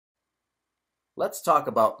Let's talk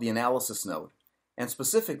about the analysis node. And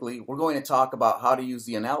specifically, we're going to talk about how to use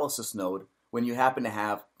the analysis node when you happen to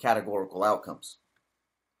have categorical outcomes.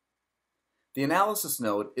 The analysis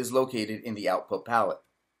node is located in the output palette.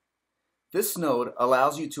 This node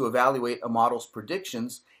allows you to evaluate a model's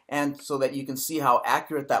predictions and so that you can see how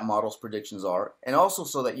accurate that model's predictions are, and also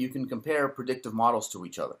so that you can compare predictive models to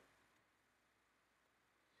each other.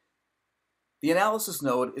 The analysis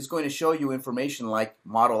node is going to show you information like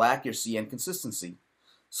model accuracy and consistency.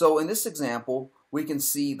 So in this example, we can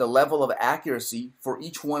see the level of accuracy for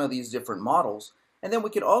each one of these different models, and then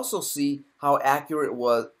we can also see how accurate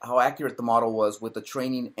the model was with the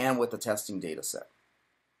training and with the testing data set.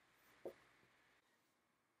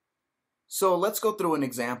 So let's go through an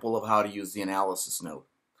example of how to use the analysis node.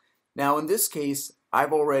 Now in this case,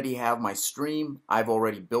 I've already have my stream. I've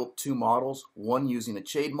already built two models, one using a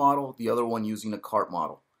shade model, the other one using a cart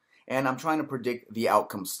model. And I'm trying to predict the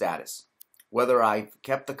outcome status, whether I've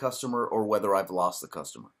kept the customer or whether I've lost the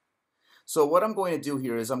customer. So what I'm going to do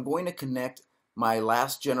here is I'm going to connect my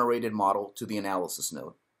last generated model to the analysis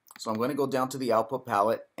node. So I'm going to go down to the output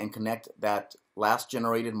palette and connect that last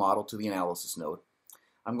generated model to the analysis node.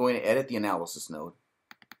 I'm going to edit the analysis node.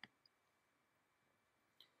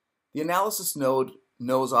 The analysis node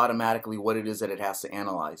knows automatically what it is that it has to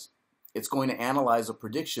analyze. It's going to analyze the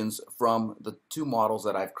predictions from the two models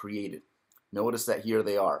that I've created. Notice that here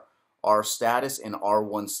they are, R status and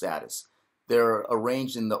R1 status. They're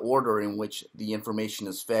arranged in the order in which the information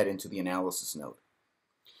is fed into the analysis node.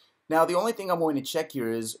 Now the only thing I'm going to check here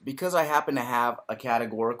is, because I happen to have a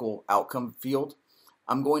categorical outcome field,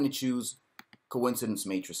 I'm going to choose coincidence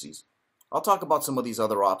matrices. I'll talk about some of these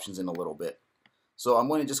other options in a little bit. So I'm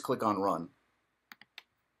going to just click on Run.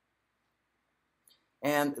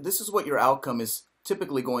 And this is what your outcome is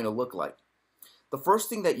typically going to look like. The first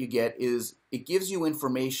thing that you get is it gives you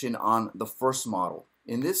information on the first model.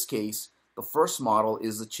 In this case, the first model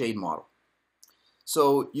is the shade model.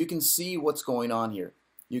 So you can see what's going on here.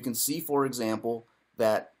 You can see, for example,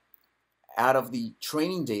 that out of the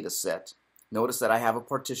training data set, notice that I have a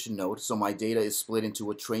partition node, so my data is split into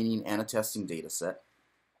a training and a testing data set.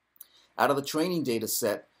 Out of the training data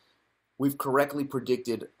set, we've correctly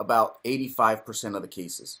predicted about 85% of the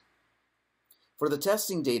cases. For the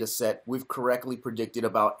testing data set, we've correctly predicted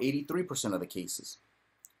about 83% of the cases.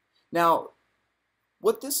 Now,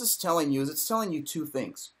 what this is telling you is it's telling you two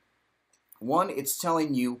things. One, it's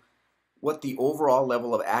telling you what the overall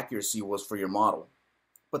level of accuracy was for your model.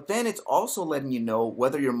 But then it's also letting you know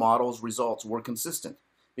whether your model's results were consistent.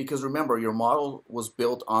 Because remember, your model was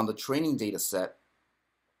built on the training data set,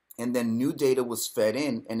 and then new data was fed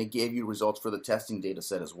in, and it gave you results for the testing data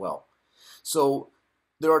set as well. So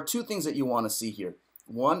there are two things that you want to see here.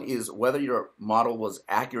 One is whether your model was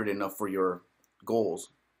accurate enough for your goals.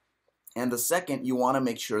 And the second, you want to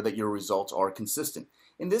make sure that your results are consistent.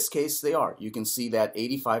 In this case, they are. You can see that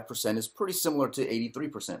 85% is pretty similar to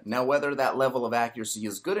 83%. Now, whether that level of accuracy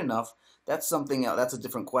is good enough, that's a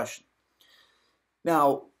different question.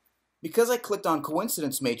 Now, because I clicked on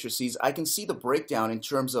coincidence matrices, I can see the breakdown in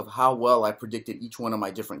terms of how well I predicted each one of my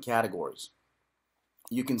different categories.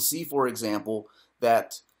 You can see, for example,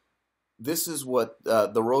 that this is what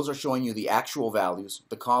the rows are showing you the actual values,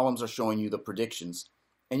 the columns are showing you the predictions,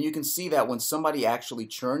 and you can see that when somebody actually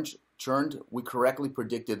churned, we correctly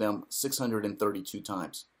predicted them 632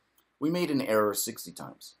 times. We made an error 60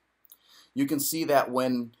 times. You can see that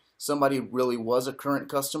when somebody really was a current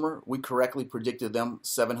customer, we correctly predicted them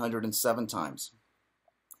 707 times.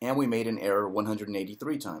 And we made an error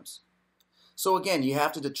 183 times. So again, you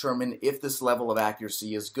have to determine if this level of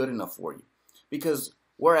accuracy is good enough for you. Because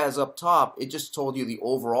whereas up top, it just told you the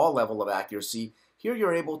overall level of accuracy, here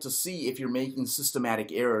you're able to see if you're making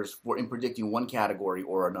systematic errors in predicting one category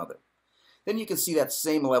or another. Then you can see that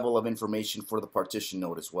same level of information for the partition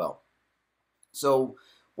node as well. So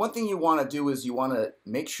one thing you want to do is you want to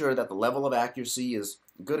make sure that the level of accuracy is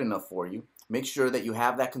good enough for you. Make sure that you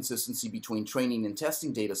have that consistency between training and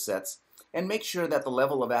testing data sets, and make sure that the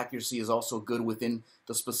level of accuracy is also good within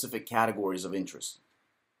the specific categories of interest.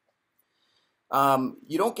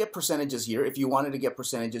 You don't get percentages here. If you wanted to get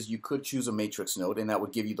percentages, you could choose a matrix node, and that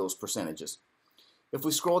would give you those percentages. If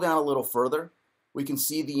we scroll down a little further, we can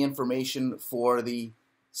see the information for the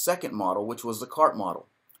second model, which was the cart model.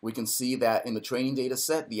 We can see that in the training data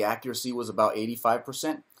set, the accuracy was about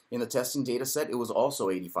 85%. In the testing data set, it was also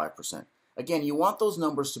 85%. Again, you want those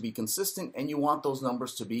numbers to be consistent, and you want those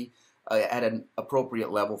numbers to be at an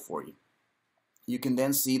appropriate level for you. You can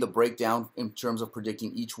then see the breakdown in terms of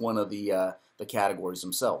predicting each one of the categories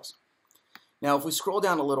themselves. Now, if we scroll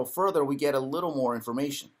down a little further, we get a little more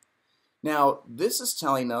information. Now, this is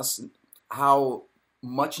telling us how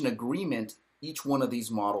much in agreement each one of these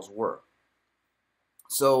models were.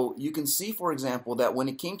 So you can see, for example, that when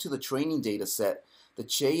it came to the training data set, the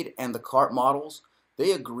Chade and the CART models,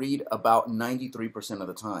 they agreed about 93% of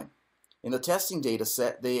the time. In the testing data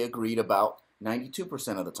set, they agreed about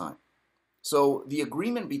 92% of the time. So the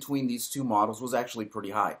agreement between these two models was actually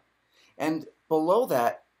pretty high. And below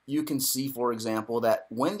that, you can see, for example, that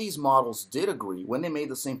when these models did agree, when they made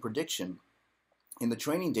the same prediction, in the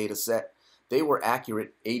training data set, they were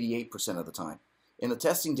accurate 88% of the time. In the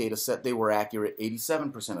testing data set, they were accurate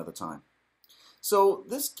 87% of the time. So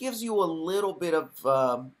this gives you a little bit of,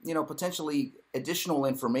 potentially additional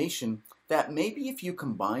information that maybe if you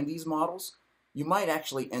combine these models, you might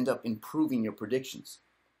actually end up improving your predictions.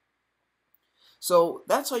 So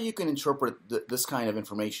that's how you can interpret this kind of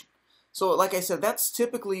information. So like I said, that's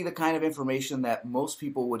typically the kind of information that most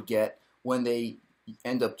people would get when they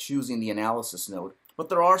end up choosing the analysis node. But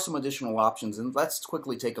there are some additional options, and let's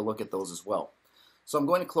quickly take a look at those as well. So I'm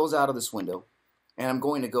going to close out of this window, and I'm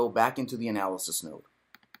going to go back into the analysis node.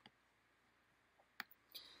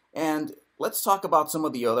 And let's talk about some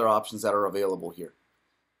of the other options that are available here.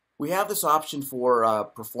 We have this option for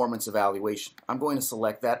performance evaluation. I'm going to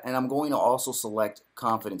select that, and I'm going to also select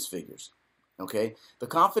confidence figures. Okay, the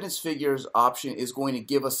confidence figures option is going to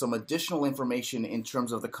give us some additional information in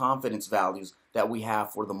terms of the confidence values that we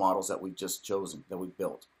have for the models that we've just chosen, that we've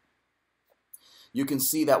built. You can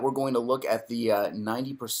see that we're going to look at the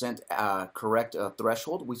 90% correct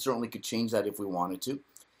threshold. We certainly could change that if we wanted to.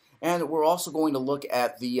 And we're also going to look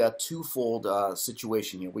at the twofold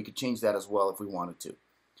situation here. We could change that as well if we wanted to.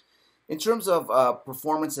 In terms of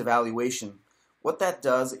performance evaluation, what that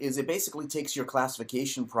does is it basically takes your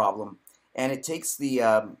classification problem and it takes the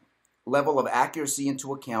level of accuracy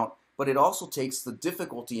into account, but it also takes the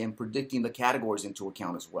difficulty in predicting the categories into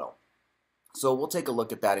account as well. So we'll take a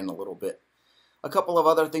look at that in a little bit. A couple of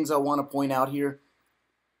other things I want to point out here.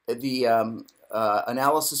 The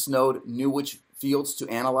analysis node knew which fields to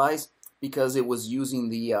analyze because it was using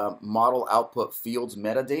the model output fields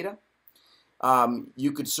metadata.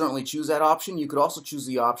 You could certainly choose that option. You could also choose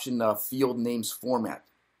the option field names format.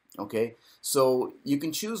 Okay, so you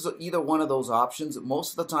can choose either one of those options.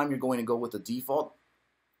 Most of the time you're going to go with the default,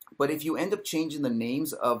 but if you end up changing the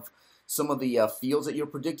names of some of the fields that you're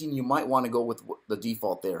predicting, you might want to go with the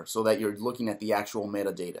default there so that you're looking at the actual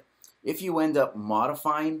metadata. If you end up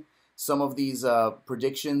modifying some of these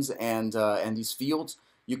predictions and these fields,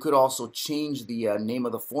 you could also change the name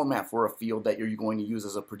of the format for a field that you're going to use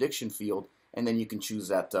as a prediction field, and then you can choose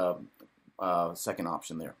that second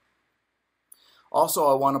option there. Also,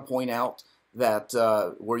 I want to point out that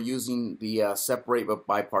we're using the separate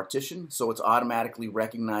by partition, so it's automatically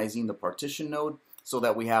recognizing the partition node so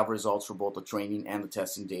that we have results for both the training and the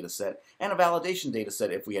testing data set and a validation data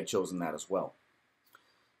set if we had chosen that as well.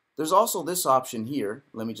 There's also this option here.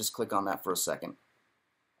 Let me just click on that for a second.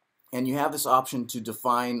 And you have this option to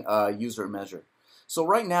define a user measure. So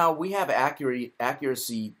right now we have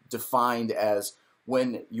accuracy defined as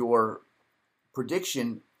when your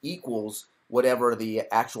prediction equals whatever the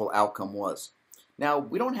actual outcome was. Now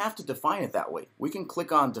we don't have to define it that way. We can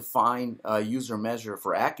click on define user measure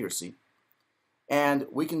for accuracy, and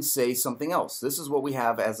we can say something else. This is what we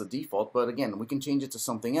have as a default, but again, we can change it to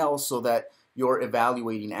something else so that you're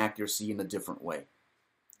evaluating accuracy in a different way.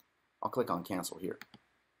 I'll click on cancel here.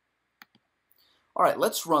 All right,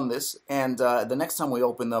 let's run this, and the next time we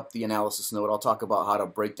open up the analysis node, I'll talk about how to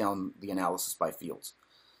break down the analysis by fields.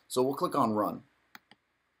 So we'll click on run.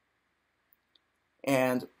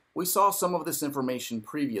 And we saw some of this information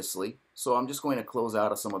previously, so I'm just going to close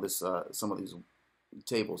out of some of these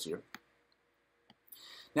tables here.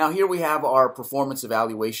 Now here we have our performance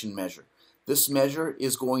evaluation measure. This measure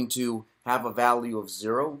is going to have a value of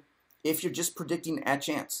 0 if you're just predicting at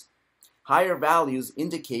chance. Higher values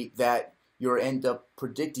indicate that you end up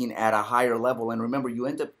predicting at a higher level, and remember, you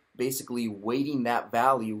end up basically weighting that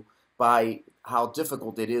value by how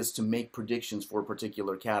difficult it is to make predictions for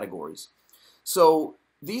particular categories. So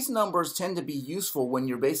these numbers tend to be useful when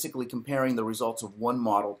you're basically comparing the results of one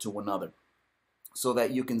model to another, so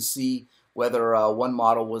that you can see whether one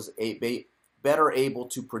model was better able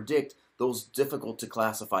to predict those difficult to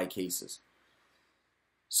classify cases.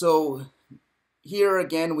 So here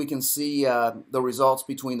again we can see the results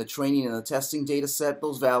between the training and the testing data set.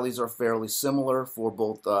 Those values are fairly similar for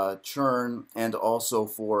both churn and also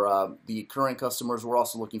for the current customers. We're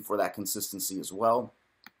also looking for that consistency as well.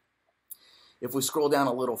 If we scroll down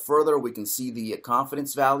a little further, we can see the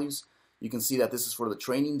confidence values. You can see that this is for the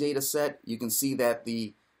training data set. You can see that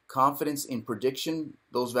the confidence in prediction,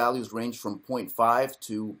 those values range from 0.5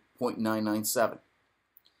 to 0.997.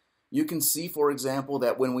 You can see, for example,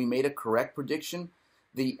 that when we made a correct prediction,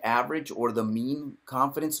 the average or the mean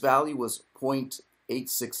confidence value was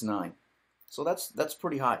 0.869. So that's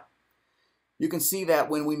pretty high. You can see that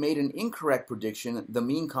when we made an incorrect prediction, the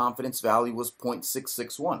mean confidence value was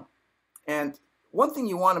 0.661. And one thing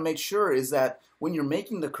you want to make sure is that when you're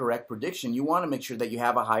making the correct prediction, you want to make sure that you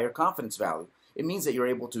have a higher confidence value. It means that you're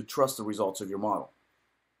able to trust the results of your model.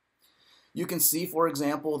 You can see, for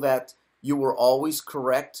example, that you were always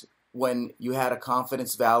correct when you had a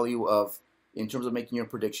confidence value of, in terms of making your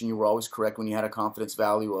prediction, you were always correct when you had a confidence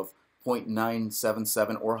value of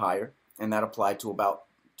 0.977 or higher, and that applied to about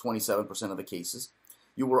 27% of the cases.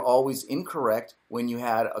 You were always incorrect when you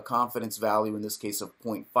had a confidence value, in this case, of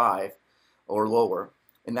 0.5 or lower.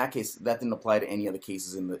 In that case, that didn't apply to any of the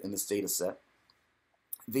cases in this data set.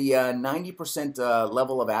 The 90%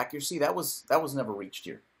 level of accuracy, that was never reached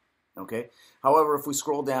here. Okay. However, if we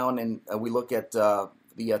scroll down and we look at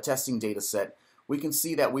the testing data set, we can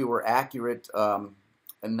see that we were accurate,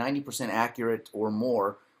 90% accurate or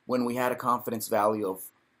more when we had a confidence value of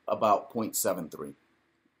about 0.73.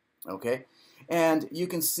 Okay, and you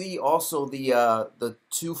can see also the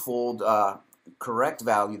twofold correct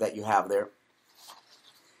value that you have there,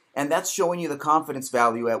 and that's showing you the confidence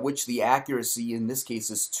value at which the accuracy in this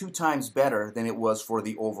case is 2 times better than it was for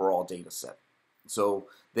the overall data set. So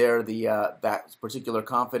there, that particular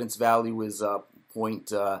confidence value is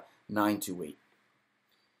 0.928.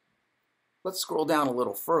 Let's scroll down a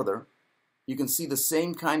little further. You can see the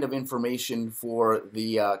same kind of information for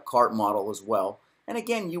the CART model as well. And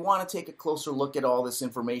again, you want to take a closer look at all this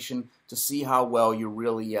information to see how well you're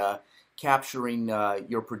really capturing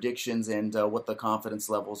your predictions and what the confidence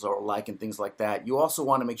levels are like and things like that. You also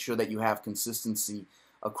want to make sure that you have consistency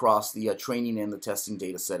across the training and the testing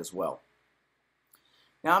data set as well.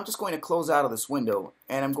 Now I'm just going to close out of this window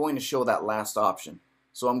and I'm going to show that last option.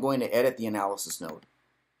 So I'm going to edit the analysis node.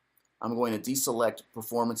 I'm going to deselect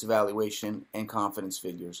performance evaluation and confidence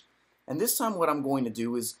figures. And this time what I'm going to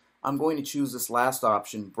do is I'm going to choose this last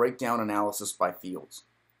option, breakdown analysis by fields.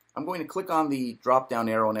 I'm going to click on the drop down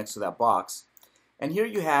arrow next to that box, and here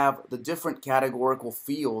you have the different categorical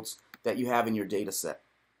fields that you have in your data set.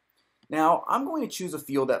 Now I'm going to choose a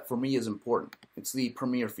field that for me is important. It's the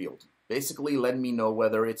Premier field, basically letting me know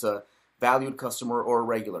whether it's a valued customer or a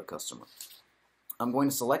regular customer. I'm going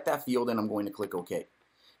to select that field and I'm going to click OK.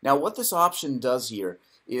 Now what this option does here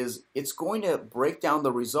is it's going to break down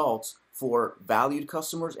the results for valued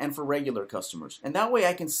customers and for regular customers. And that way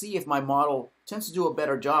I can see if my model tends to do a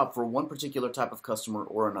better job for one particular type of customer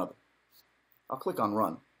or another. I'll click on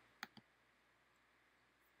Run.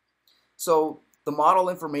 So the model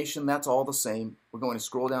information, that's all the same. We're going to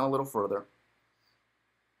scroll down a little further.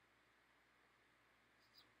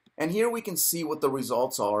 And here we can see what the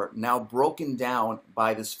results are now broken down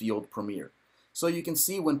by this field Premier. So you can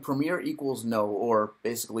see when Premier equals no, or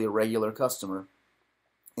basically a regular customer,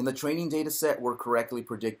 in the training data set we're correctly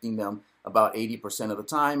predicting them about 80% of the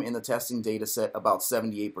time, in the testing data set about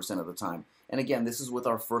 78% of the time. And again, this is with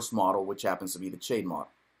our first model, which happens to be the CHADE model.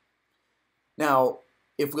 Now,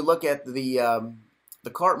 if we look at the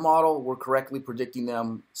CART model, we're correctly predicting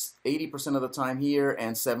them 80% of the time here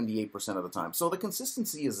and 78% of the time. So the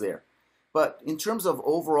consistency is there. But in terms of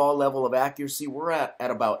overall level of accuracy, we're at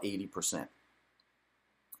about 80%.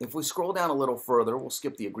 If we scroll down a little further, we'll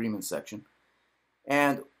skip the agreement section,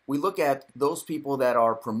 and we look at those people that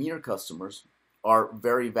are Premier customers, are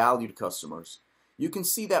very valued customers. You can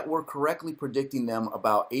see that we're correctly predicting them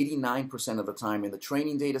about 89% of the time in the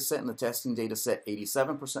training data set and the testing data set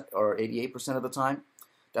 87% or 88% of the time.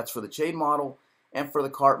 That's for the CHADE model, and for the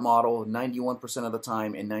CART model 91% of the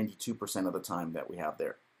time and 92% of the time that we have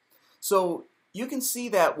there. So you can see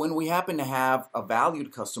that when we happen to have a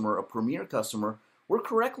valued customer, a Premier customer, we're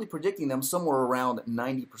correctly predicting them somewhere around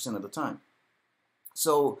 90% of the time.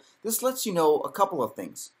 So this lets you know a couple of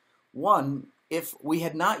things. One, if we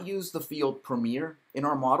had not used the field Premier in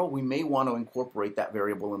our model, we may want to incorporate that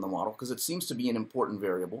variable in the model because it seems to be an important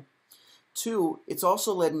variable. Two, it's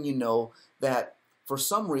also letting you know that for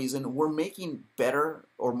some reason we're making better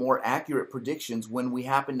or more accurate predictions when we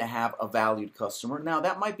happen to have a valued customer. Now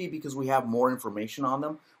that might be because we have more information on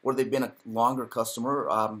them, or they've been a longer customer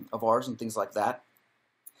of ours and things like that.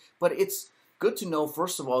 But it's good to know,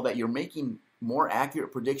 first of all, that you're making more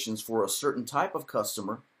accurate predictions for a certain type of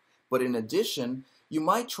customer. But in addition, you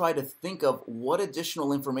might try to think of what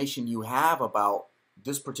additional information you have about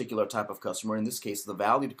this particular type of customer, in this case the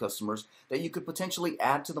valued customers, that you could potentially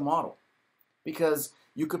add to the model. Because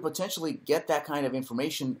you could potentially get that kind of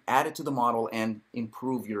information added to the model and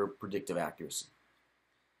improve your predictive accuracy.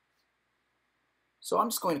 So I'm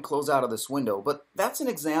just going to close out of this window, but that's an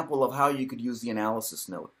example of how you could use the analysis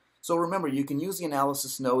node. So remember, you can use the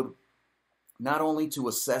analysis node not only to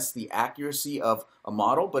assess the accuracy of a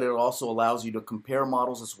model, but it also allows you to compare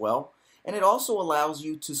models as well. And it also allows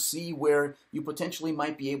you to see where you potentially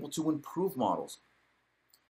might be able to improve models.